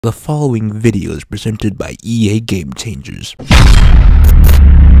The following video is presented by EA Game Changers. I'm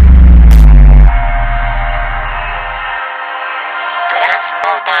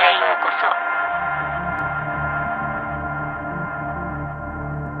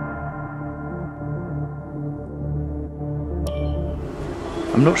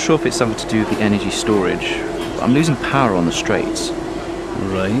not sure if it's something to do with the energy storage, but I'm losing power on the straights.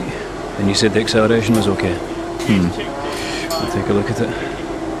 Right. And you said the acceleration was okay? I'll take a look at it.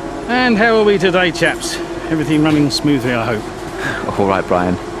 And how are we today, chaps? Everything running smoothly, I hope. All right,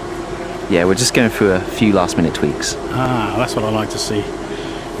 Brian. Yeah, we're just going through a few last-minute tweaks. Ah, that's what I like to see.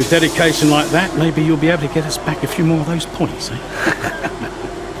 With dedication like that, maybe you'll be able to get us back a few more of those points, eh?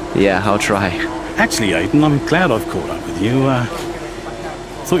 Yeah, I'll try. Actually, Aiden, I'm glad I've caught up with you.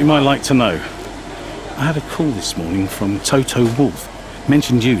 Thought you might like to know. I had a call this morning from Toto Wolff.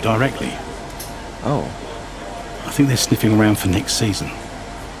 Mentioned you directly. Oh. I think they're sniffing around for next season.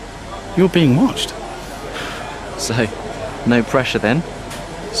 You're being watched. So, no pressure then?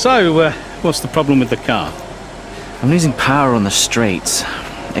 So, what's the problem with the car? I'm losing power on the straights.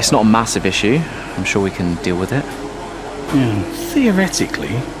 It's not a massive issue. I'm sure we can deal with it. Yeah,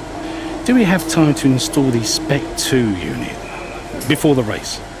 theoretically, do we have time to install the Spec 2 unit before the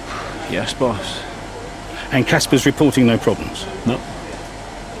race? Yes, boss. And Casper's reporting no problems? No.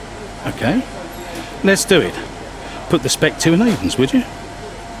 Okay. Let's do it. Put the Spec 2 in Aiden's, would you?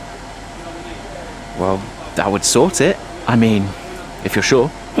 Well, that would sort it. I mean, if you're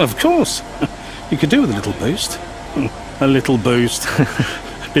sure. Of course. You could do with a little boost. A little boost.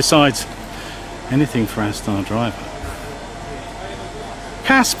 Besides, anything for our star driver.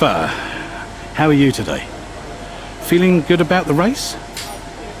 Casper, how are you today? Feeling good about the race?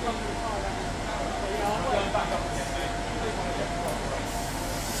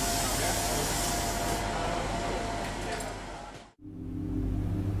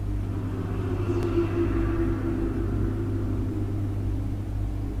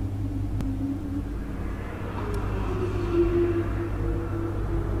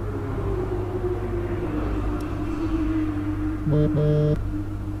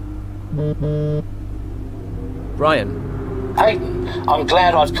 Brian. Aiden, I'm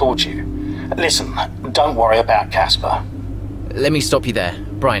glad I've called you. Listen, don't worry about Casper. Let me stop you there.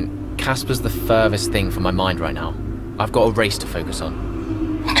 Brian, Casper's the furthest thing from my mind right now. I've got a race to focus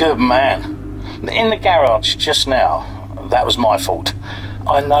on. Good man. In the garage just now, that was my fault.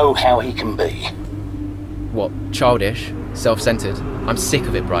 I know how he can be. What, childish? Self-centered? I'm sick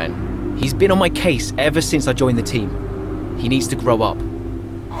of it, Brian. He's been on my case ever since I joined the team. He needs to grow up.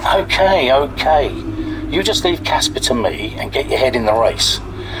 Okay. You just leave Casper to me and get your head in the race.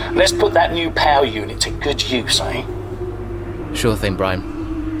 Let's put that new power unit to good use, eh? Sure thing,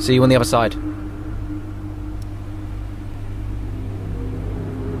 Brian. See you on the other side.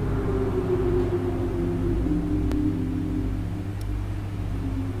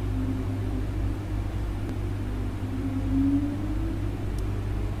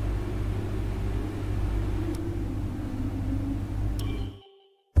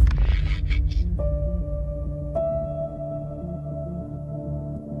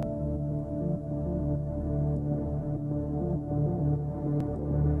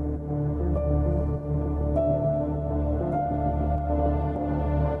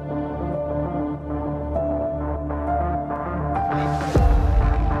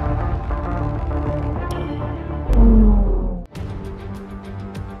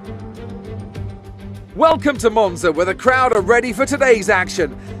 Welcome to Monza, where the crowd are ready for today's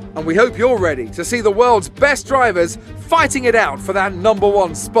action, and we hope you're ready to see the world's best drivers fighting it out for that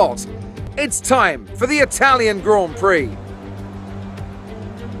 #1 spot. It's time for the Italian Grand Prix.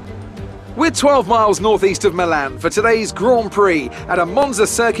 We're 12 miles northeast of Milan for today's Grand Prix at a Monza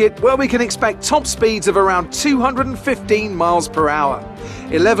circuit where we can expect top speeds of around 215 miles per hour.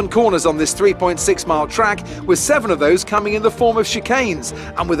 11 corners on this 3.6-mile track, with 7 of those coming in the form of chicanes,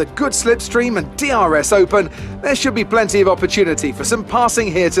 and with a good slipstream and DRS open, there should be plenty of opportunity for some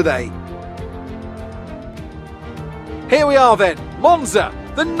passing here today. Here we are then, Monza,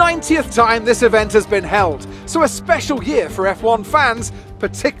 the 90th time this event has been held, so a special year for F1 fans,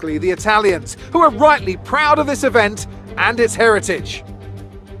 particularly the Italians, who are rightly proud of this event and its heritage.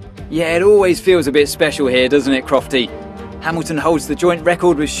 Yeah, it always feels a bit special here, doesn't it, Crofty? Hamilton holds the joint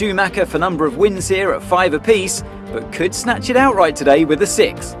record with Schumacher for number of wins here at 5 apiece, but could snatch it outright today with a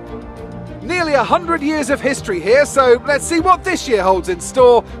 6. Nearly 100 years of history here, so let's see what this year holds in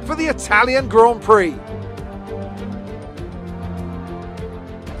store for the Italian Grand Prix.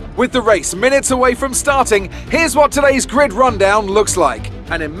 With the race minutes away from starting, here's what today's grid rundown looks like.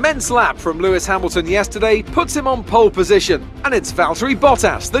 An immense lap from Lewis Hamilton yesterday puts him on pole position, and it's Valtteri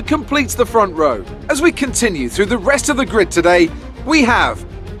Bottas that completes the front row. As we continue through the rest of the grid today, we have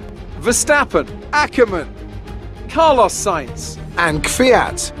Verstappen, Ackermann, Carlos Sainz and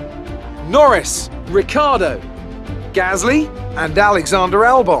Kvyat, Norris, Ricciardo, Gasly and Alexander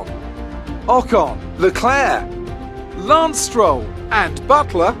Albon, Ocon, Leclerc, Lance Stroll and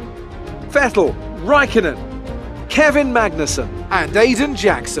Butler, Vettel, Raikkonen, Kevin Magnussen and Aiden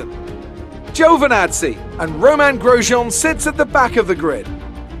Jackson. Giovinazzi and Romain Grosjean sits at the back of the grid.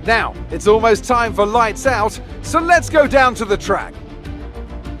 Now, it's almost time for lights out, so let's go down to the track.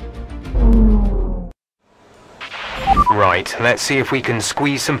 Right, let's see if we can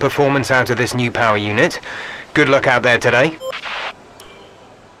squeeze some performance out of this new power unit. Good luck out there today.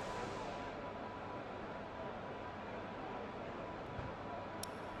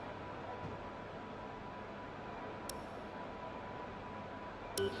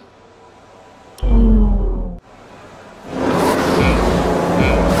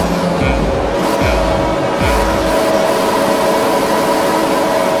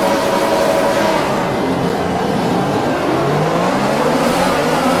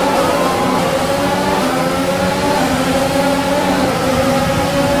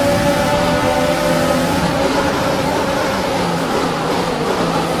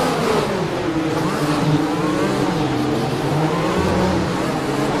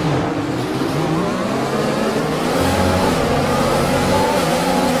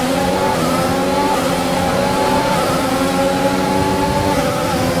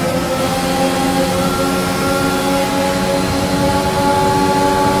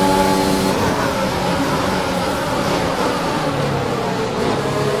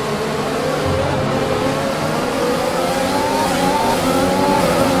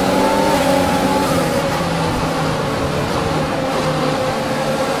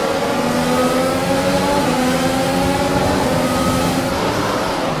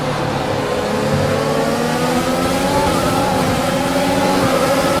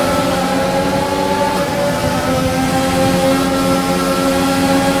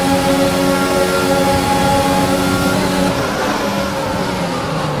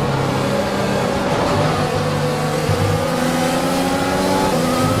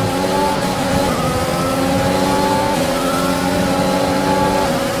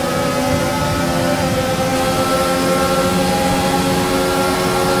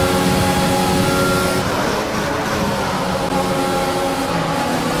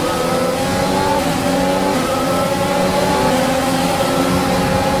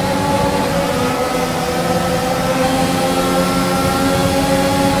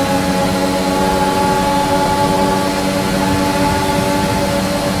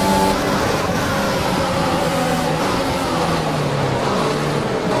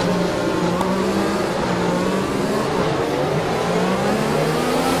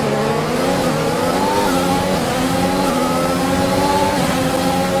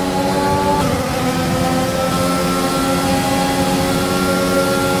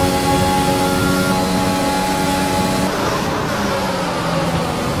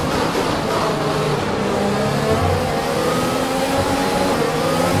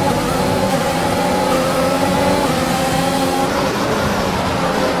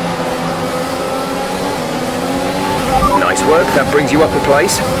 Work, that brings you up a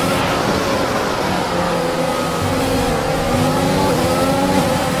place.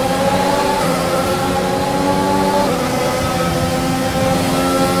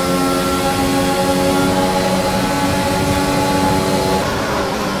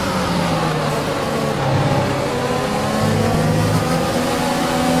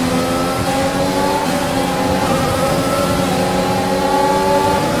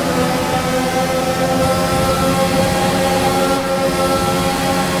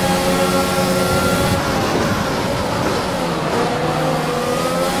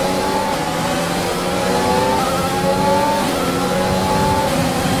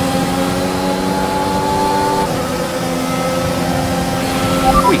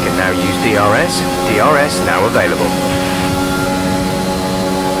 DRS now available.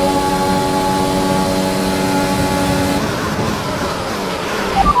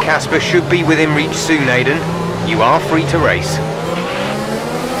 Casper should be within reach soon, Aiden. You are free to race.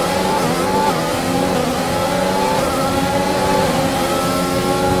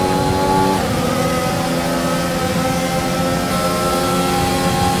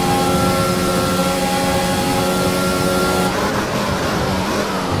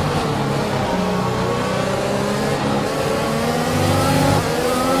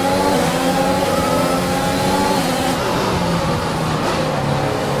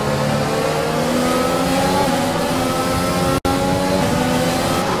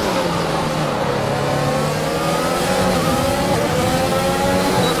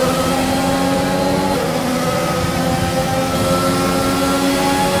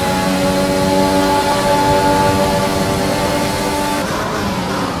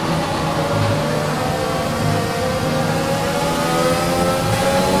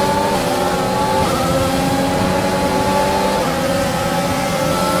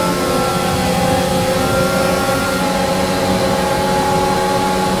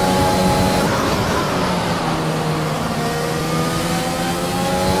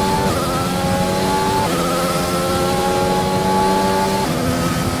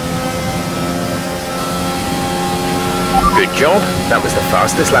 job. That was the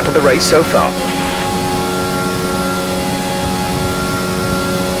fastest lap of the race so far.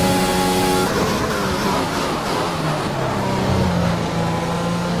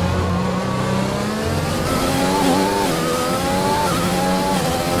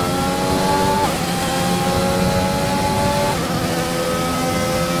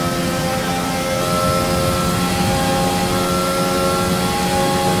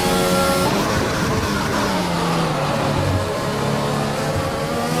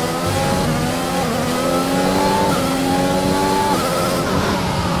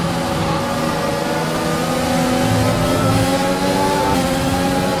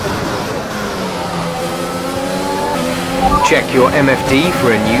 Check your MFD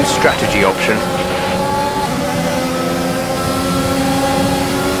for a new strategy option.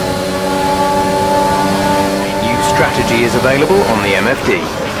 A new strategy is available on the MFD.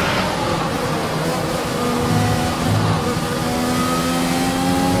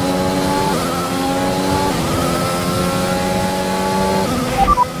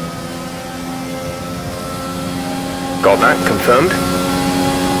 Got that confirmed?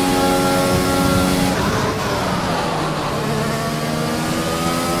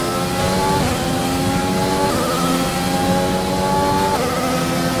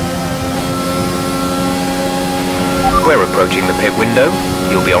 We're approaching the pit window.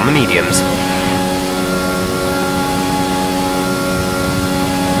 You'll be on the mediums.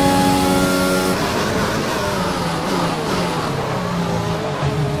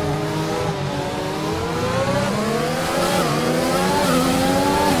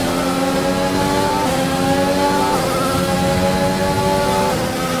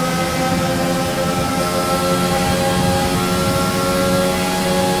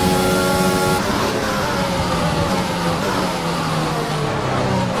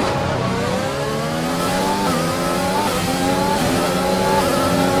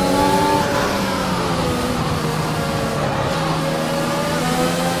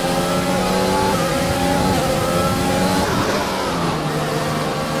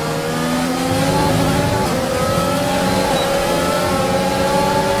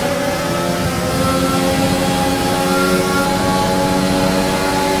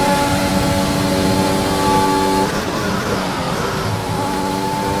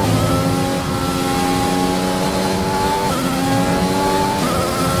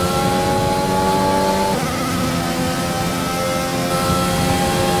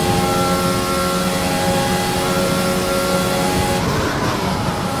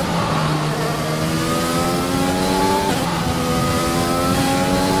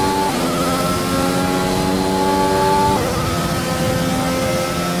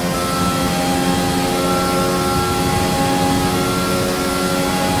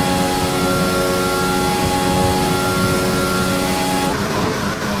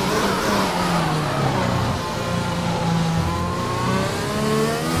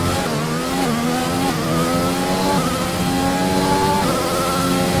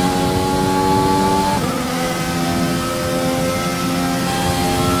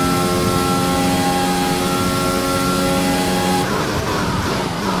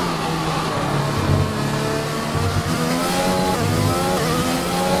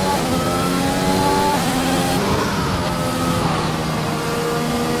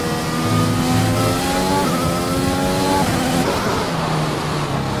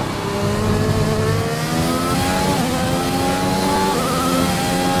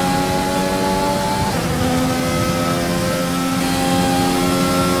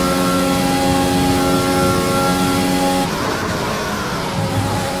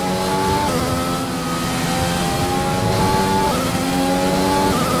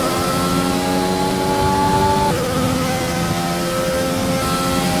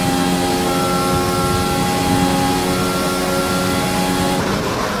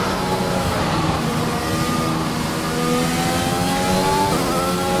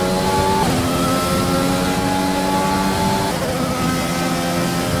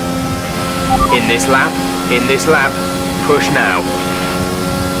 In this lap, push now.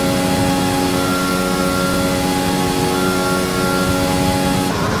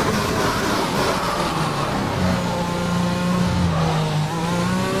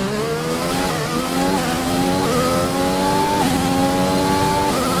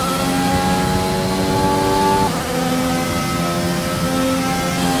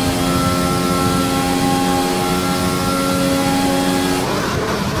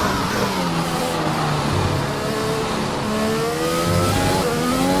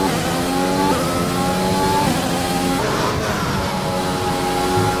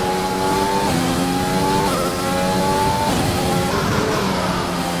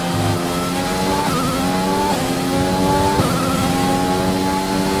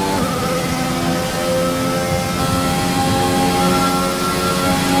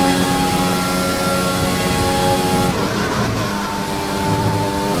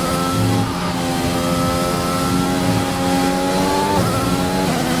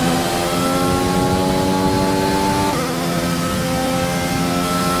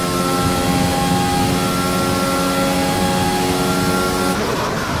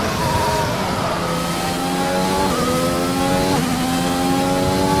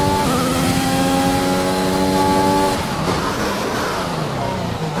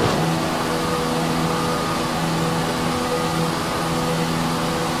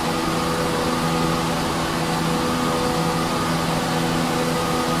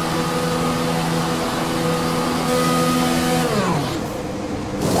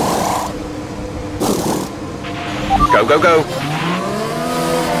 go, go!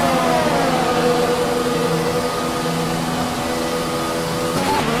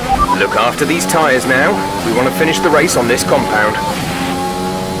 Look after these tyres now. We want to finish the race on this compound.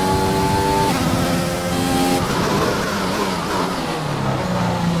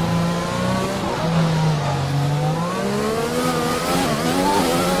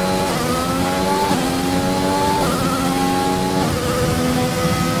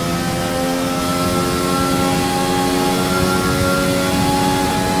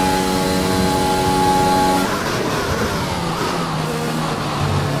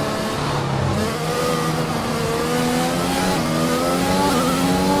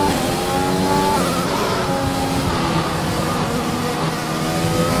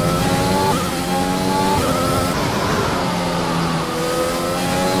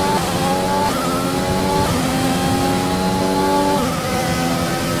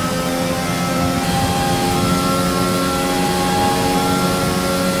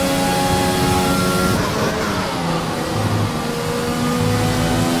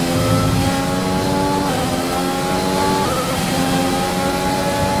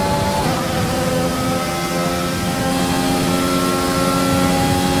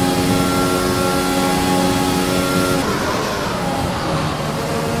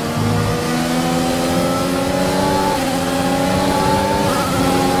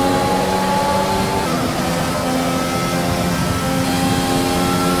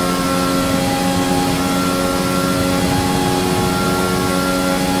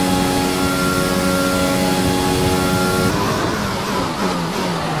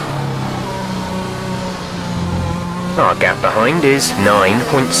 Our gap behind is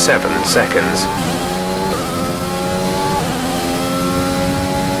 9.7 seconds.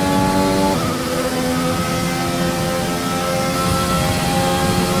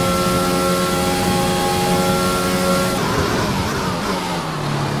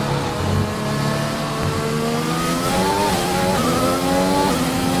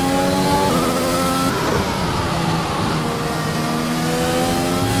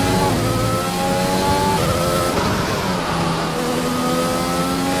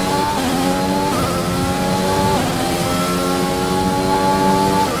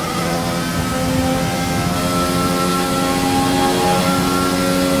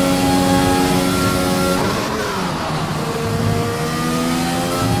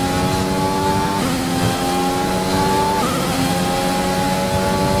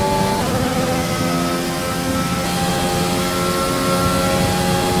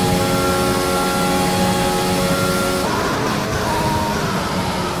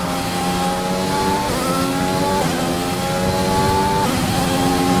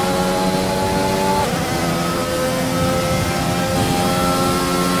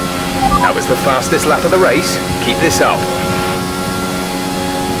 That was the fastest lap of the race. Keep this up.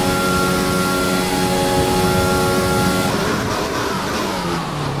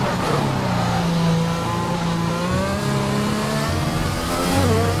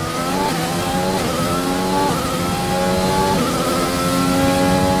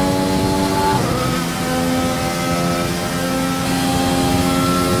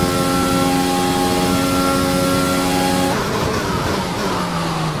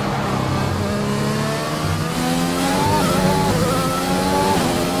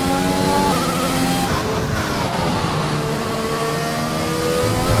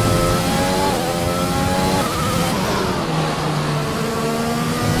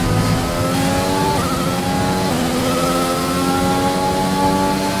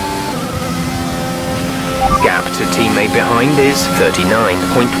 Gap to teammate behind is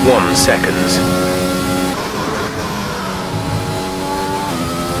 39.1 seconds.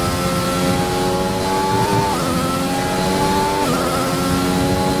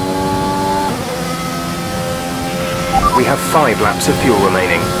 We have 5 laps of fuel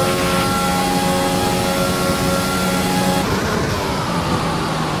remaining.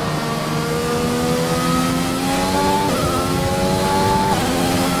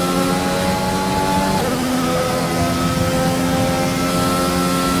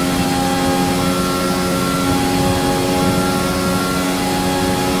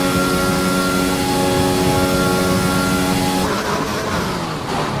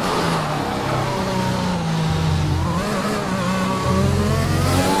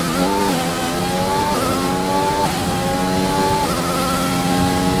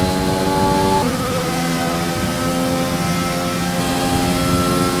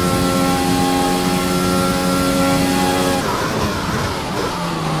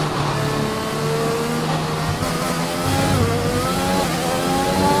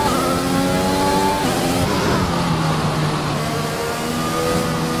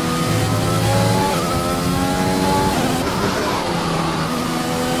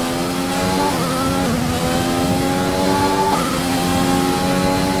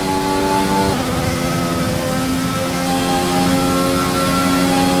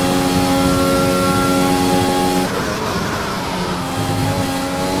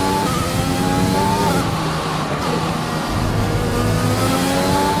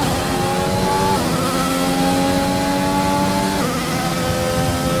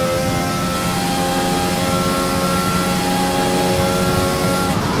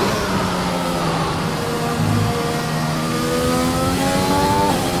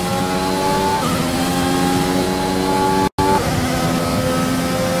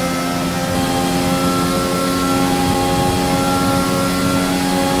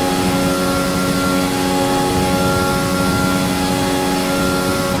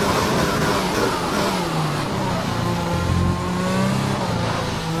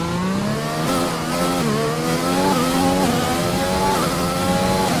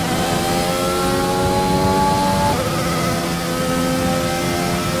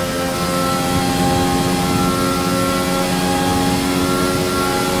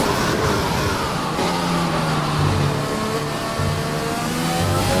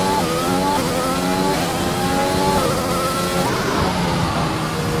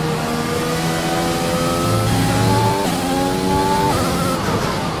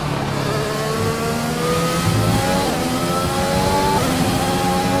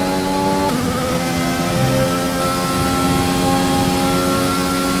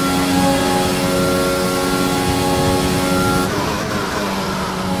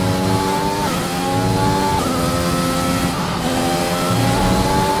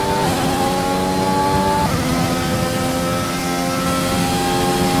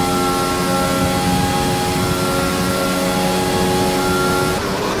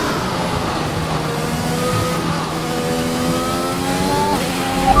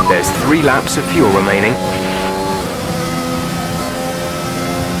 3 laps of fuel remaining.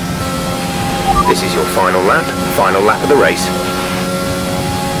 This is your final lap of the race.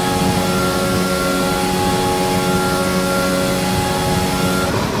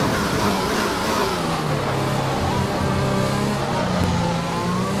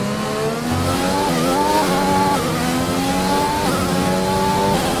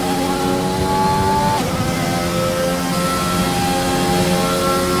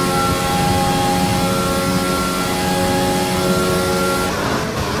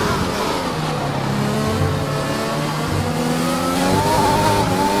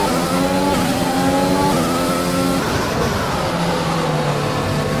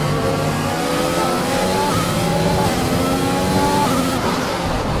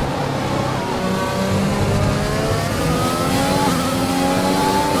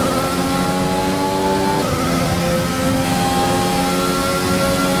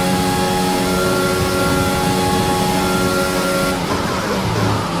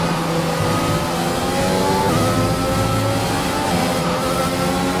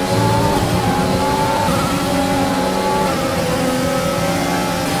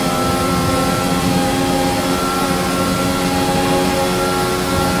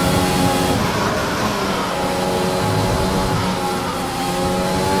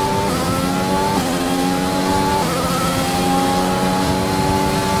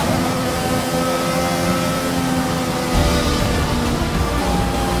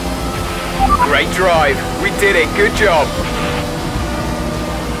 Great drive. We did it. Good job.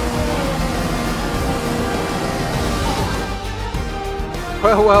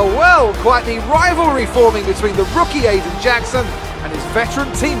 Well, well, well, quite the rivalry forming between the rookie Aiden Jackson and his veteran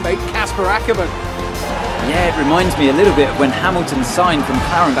teammate Casper Ackerman. Yeah, it reminds me a little bit of when Hamilton signed from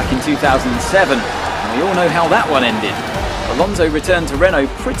McLaren back in 2007. And we all know how that one ended. Alonso returned to Renault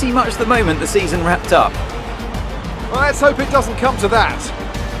pretty much the moment the season wrapped up. Well, let's hope it doesn't come to that.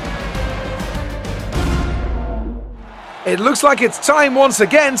 It looks like it's time once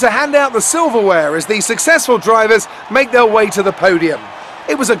again to hand out the silverware as these successful drivers make their way to the podium.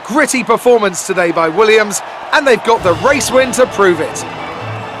 It was a gritty performance today by Williams, and they've got the race win to prove it.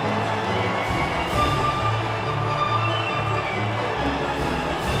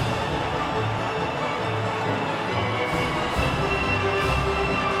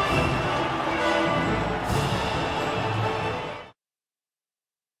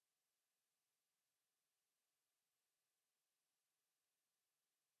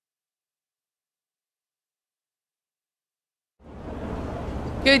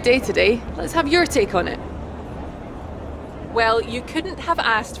 Good day today. Let's have your take on it. Well, you couldn't have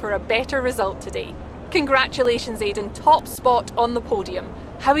asked for a better result today. Congratulations, Aiden. Top spot on the podium.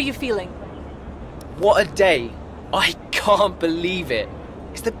 How are you feeling? What a day. I can't believe it.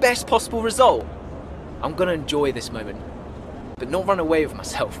 It's the best possible result. I'm gonna enjoy this moment, but not run away with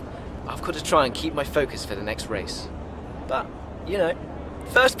myself. I've got to try and keep my focus for the next race. But, you know,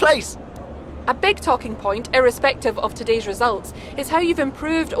 first place. A big talking point, irrespective of today's results, is how you've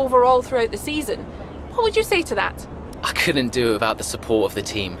improved overall throughout the season. What would you say to that? I couldn't do it without the support of the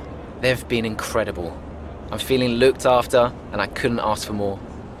team. They've been incredible. I'm feeling looked after, and I couldn't ask for more.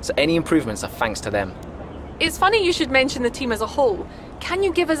 So any improvements are thanks to them. It's funny you should mention the team as a whole. Can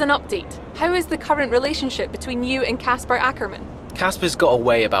you give us an update? How is the current relationship between you and Casper Ackerman? Casper's got a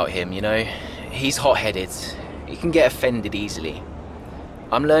way about him, you know. He's hot-headed. He can get offended easily.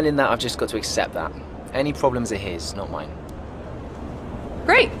 I'm learning that I've just got to accept that. Any problems are his, not mine.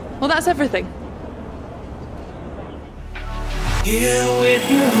 Great. Well, that's everything. Here with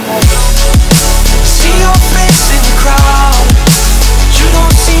you. See your face in the crowd.